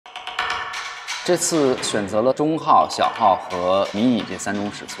这次选择了中号、小号和迷你这3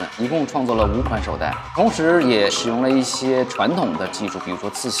种尺寸，一共创作了5款手袋，同时也使用了一些传统的技术，比如说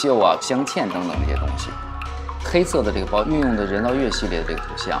刺绣啊、镶嵌等等这些东西。黑色的这个包运用的人造月系列的这个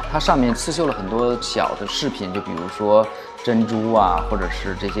图像，它上面刺绣了很多小的饰品，就比如说珍珠啊，或者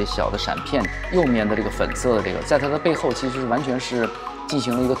是这些小的闪片。右面的这个粉色的这个，在它的背后其实完全是进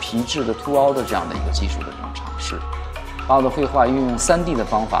行了一个皮质的凸凹的这样的一个技术的这种尝试。把我的绘画运用3D 的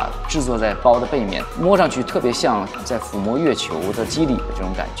方法制作在包的背面，摸上去特别像在抚摸月球的肌理的这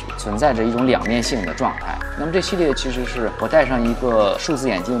种感觉，存在着一种两面性的状态。那么这系列其实是我戴上一个数字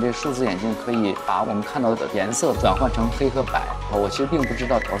眼镜，这数字眼镜可以把我们看到的颜色转换成黑和白。我其实并不知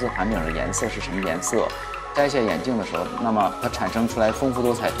道调色盘柄的颜色是什么颜色。摘下眼镜的时候，那么它产生出来丰富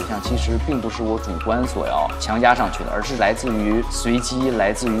多彩图像，其实并不是我主观所要强加上去的，而是来自于随机、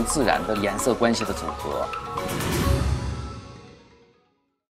来自于自然的颜色关系的组合。